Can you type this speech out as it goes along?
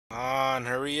on,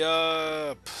 hurry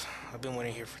up. I've been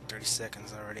waiting here for 30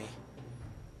 seconds already.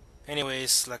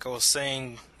 Anyways, like I was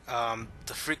saying,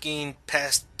 the freaking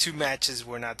past two matches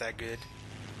were not that good.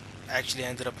 I actually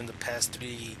ended up in the past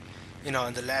three, in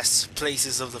the last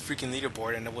places of the freaking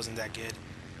leaderboard, and it wasn't that good.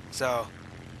 So,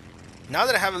 now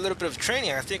that I have a little bit of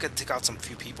training, I think I could take out some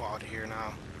few people out here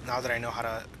now. Now that I know how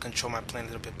to control my plane a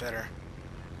little bit better.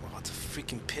 Wow, the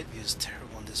freaking pit view is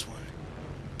terrible on this one.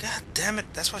 God damn it!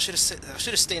 That's why I should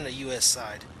have stayed on the U.S.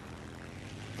 side.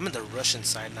 I'm in the Russian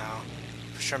side now.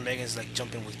 For sure, Megan's like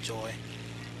jumping with joy.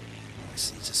 Let's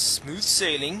see, just smooth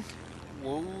sailing.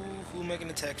 Whoa, who am I gonna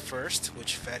attack first?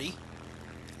 Which fatty?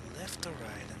 Left or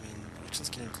right? I mean, which one's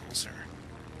getting closer?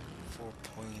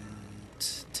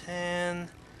 4.10.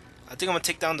 I think I'm gonna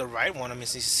take down the right one. I mean,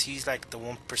 he's like the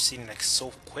one proceeding like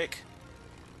so quick.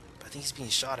 But I think he's being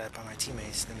shot at by my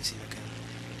teammates. Let me see if I can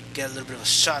get a little bit of a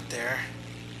shot there.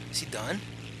 Is he done?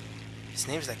 His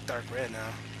name's like dark red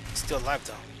now. He's still alive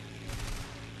though.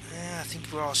 Yeah, I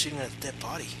think we're all shooting at a dead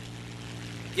body.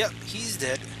 Yep, he's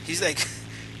dead. He's like,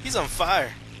 he's on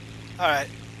fire. Alright,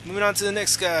 moving on to the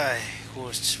next guy.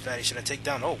 Which fatty should I take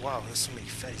down? Oh wow, there's so many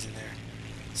fatties in there.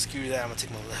 Screw that, I'm gonna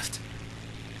take my left.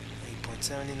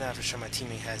 8.79, for sure my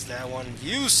teammate has that one.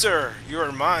 You, sir, you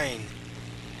are mine.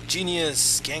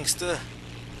 Genius, gangsta.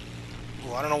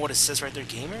 Oh, I don't know what it says right there.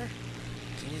 Gamer?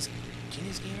 Genius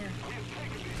gamer?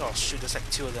 Oh shoot, there's like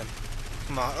two of them.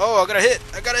 Come on. Oh, I got a hit.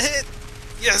 I got a hit.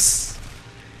 Yes.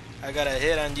 I got a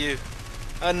hit on you.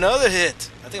 Another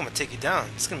hit. I think I'm gonna take you down.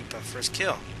 It's gonna be my first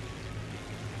kill.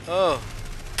 Oh,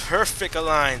 perfect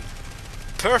aligned.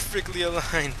 Perfectly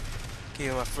aligned. Give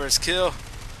me my first kill.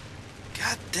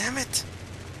 God damn it.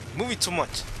 Moving too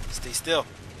much. Stay still.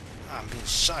 I'm being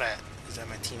shot at. Is that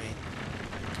my teammate?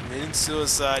 Committing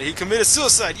suicide. He committed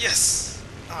suicide. Yes.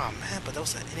 Oh man, but that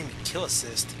was an enemy kill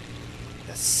assist.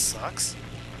 That sucks.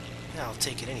 Yeah, I'll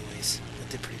take it anyways. I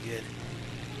did pretty good.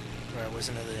 Alright, where's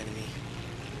another enemy?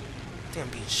 I think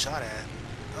I'm being shot at.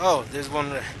 Oh, there's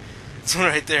one. There's one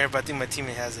right there, but I think my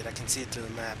teammate has it. I can see it through the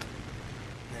map.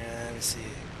 Yeah, let me see.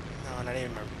 No, not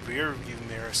even my rear view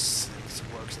mirrors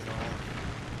works at all.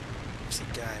 Where's the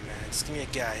guy, man? Just give me a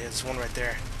guy. There's one right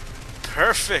there.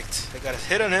 Perfect. I got a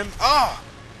hit on him. Oh,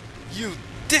 you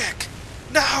dick!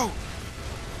 No!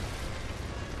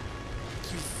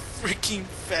 Freaking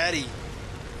fatty.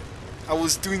 I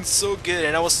was doing so good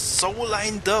and I was so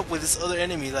lined up with this other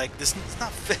enemy. Like, this is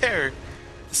not fair.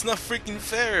 It's not freaking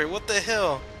fair. What the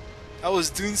hell? I was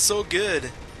doing so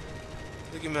good.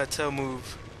 Look at my tail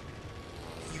move.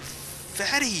 You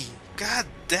fatty. God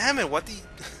damn it. What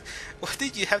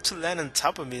did you have to land on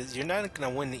top of me? You're not gonna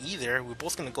win either. We're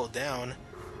both gonna go down.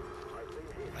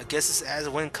 I guess this as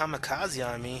win kamikaze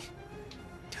on me.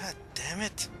 God damn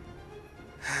it.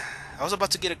 I was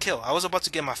about to get a kill. I was about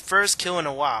to get my first kill in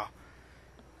a while.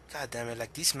 God damn it,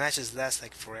 like these matches last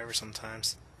like forever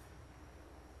sometimes.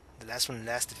 The last one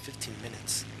lasted 15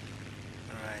 minutes.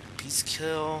 Alright, Beast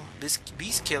Kill.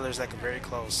 Beast Killer's like very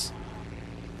close.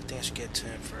 I think I should get to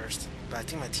him first. But I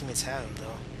think my teammates have him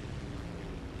though.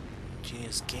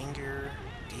 Genius Gamer,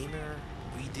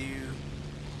 Redo.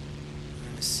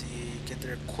 Let me see. Get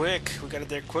there quick. We got it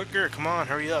there quicker. Come on,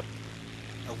 hurry up.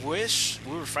 I wish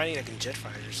we were fighting like in jet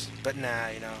fighters, but nah,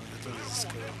 I think this is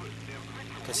cool.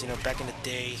 Because back in the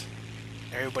day,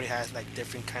 everybody has like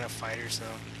different kind of fighters, so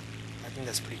I think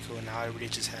that's pretty cool. Now everybody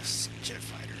just has jet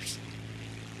fighters.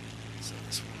 So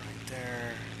this one right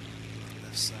there,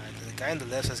 left side. The guy on the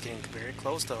left side is getting very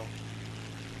close though.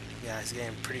 Yeah, he's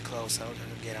getting pretty close. I'm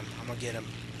gonna get him. I'm gonna get him.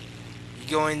 You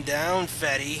going down,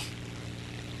 fatty?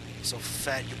 So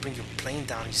fat, you bring your plane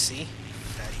down. You see,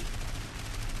 fatty.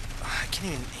 I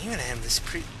can't even aim at him. The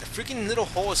freaking little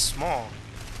hole is small.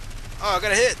 Oh, I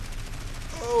got a hit.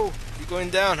 Oh, you're going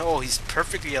down. Oh, he's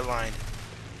perfectly aligned.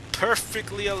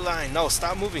 Perfectly aligned. No,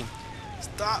 stop moving.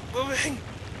 Stop moving.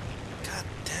 God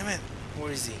damn it.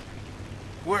 Where is he?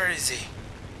 Where is he?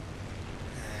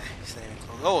 He's not even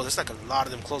close. Oh, there's like a lot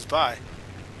of them close by.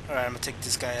 Alright, I'm gonna take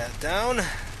this guy down.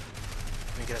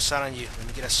 Let me get a shot on you. Let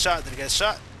me get a shot. Did I get a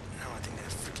shot? No, I think I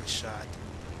got a freaking shot.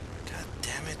 God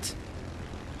damn it.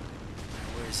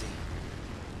 Where is he?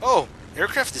 Oh,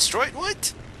 aircraft destroyed?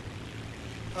 What?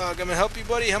 Oh, I'm gonna help you,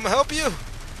 buddy. I'm gonna help you.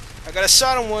 I got a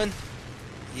shot on one.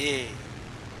 Yeah.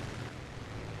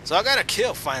 So I got a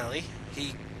kill finally.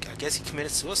 I guess he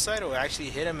committed suicide, or I actually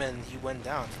hit him and he went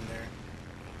down from there.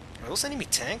 Are those enemy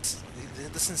tanks?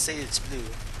 It doesn't say it's blue.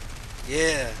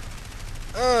 Yeah.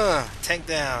 Tank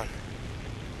down.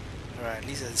 Alright, at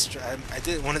least I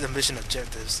did one of the mission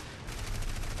objectives.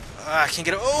 I can't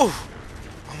get it. Oh!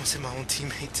 Almost hit my own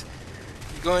teammate.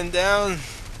 You going down?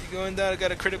 You going down? I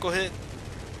got a critical hit.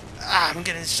 I'm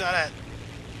getting shot at.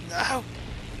 No!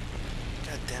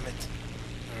 God damn it.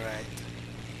 Alright.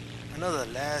 I know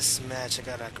the last match I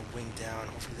got like a wing down.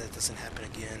 Hopefully that doesn't happen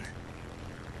again.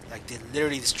 Like they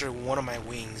literally destroyed one of my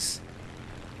wings.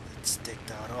 It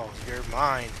sticked out. Oh, you're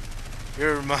mine.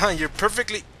 You're mine. You're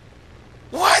perfectly...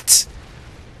 What?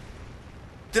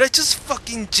 Did I just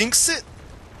fucking jinx it?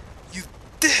 You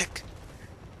dick!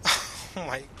 Oh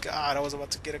my god, I was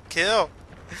about to get a kill.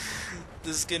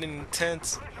 This is getting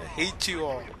intense. I hate you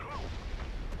all.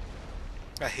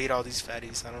 I hate all these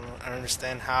fatties. I don't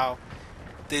understand how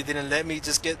they didn't let me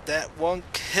just get that one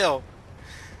kill.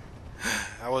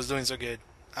 I was doing so good.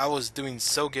 I was doing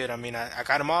so good. I mean, I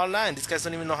got them all online. These guys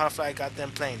don't even know how to fly a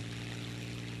goddamn plane.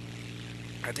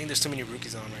 I think there's too many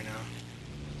rookies on right now.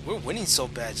 We're winning so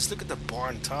bad. Just look at the bar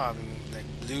on top. I mean, like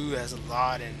blue has a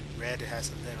lot and red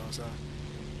has a little. So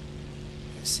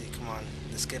let's see. Come on,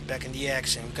 let's get back in the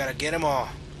action. We gotta get them all.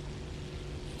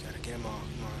 We gotta get them all.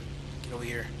 Come on, get over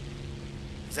here.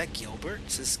 Is that Gilbert?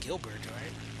 This is Gilbert,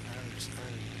 right? I don't understand.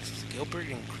 This is Gilbert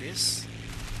and Chris.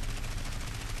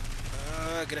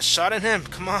 Get a shot at him.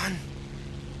 Come on.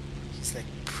 He's like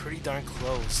pretty darn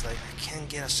close. Like I can't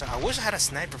get a shot. I wish I had a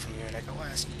sniper from here. Like I want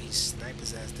to ask you to snipe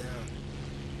his ass down.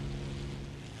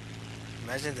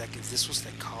 Imagine like if this was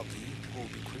like Call of Duty, people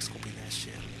would be quickscoping that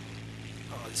shit.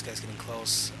 Oh, this guy's getting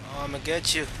close. Oh, I'm gonna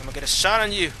get you. I'm gonna get a shot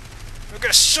on you. I'm gonna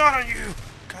get a shot on you.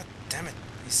 God damn it.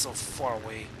 He's so far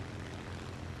away.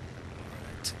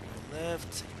 Alright, take a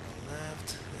left, take a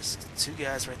left. There's two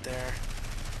guys right there.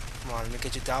 Come on, let me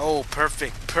get you down. Oh,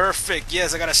 perfect, perfect.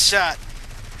 Yes, I got a shot.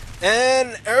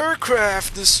 And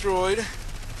aircraft destroyed.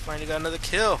 Finally got another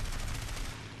kill.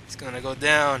 It's gonna go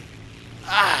down.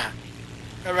 Ah!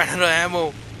 I ran out of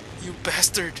ammo. You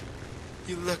bastard.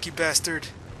 You lucky bastard.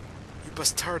 You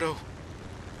bastardo.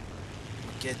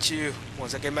 I'll get you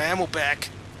once I get my ammo back.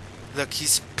 Look,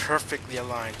 he's perfectly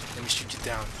aligned. Let me shoot you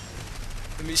down.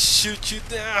 Let me shoot you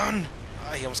down.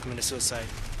 Ah, he almost committed suicide.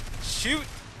 Shoot!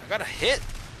 I got a hit.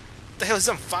 What the hell is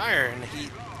on fire? And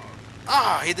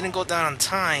he didn't go down on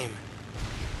time.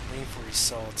 Waiting for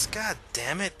results. God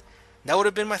damn it. That would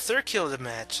have been my third kill of the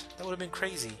match. That would have been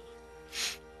crazy.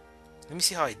 Let me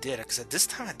see how I did, because at this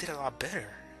time I did a lot better.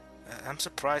 I'm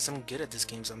surprised I'm good at this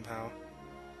game somehow.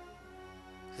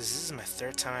 Because this is my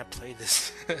third time I played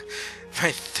this.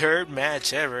 My third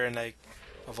match ever, and like,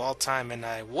 of all time, and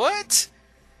what?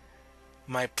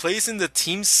 My place in the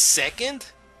team second?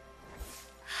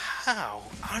 How?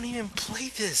 I don't even play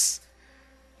this.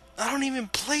 I don't even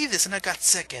play this, and I got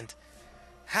second.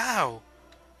 How?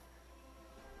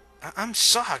 I'm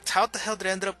shocked. How the hell did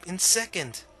I end up in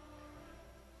second?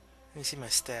 Let me see my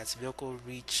stats. Vehicle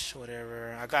reach,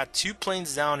 whatever. I got 2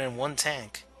 planes down and 1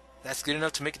 tank. That's good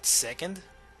enough to make it second?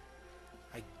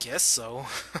 I guess so.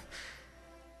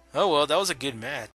 Oh well, that was a good match.